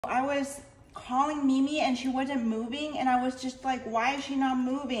I was calling Mimi and she wasn't moving, and I was just like, why is she not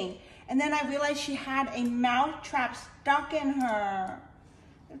moving? And then I realized she had a mouth trap stuck in her.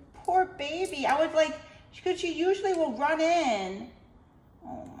 Poor baby. I was like, because she usually will run in.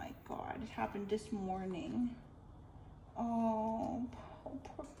 Oh my God, it happened this morning. Oh,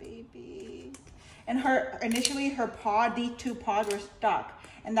 poor baby. And initially her paw, these two paws were stuck.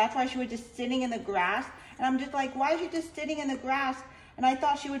 And that's why she was just sitting in the grass. And I'm just like, why is she just sitting in the grass? And I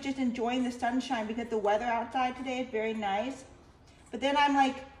thought she was just enjoying the sunshine because the weather outside today is very nice. But then I'm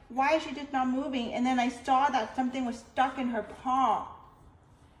like, why is she just not moving? And then I saw that something was stuck in her paw.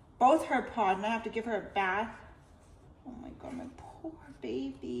 Both her paws, and I have to give her a bath. Oh my God, my poor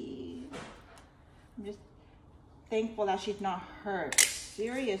baby. I'm just thankful that she's not hurt.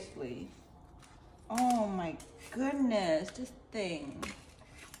 Seriously. Oh my goodness, this thing.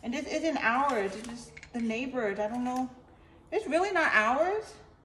 And this isn't ours, it's just the neighbors. I don't know. It's really not ours.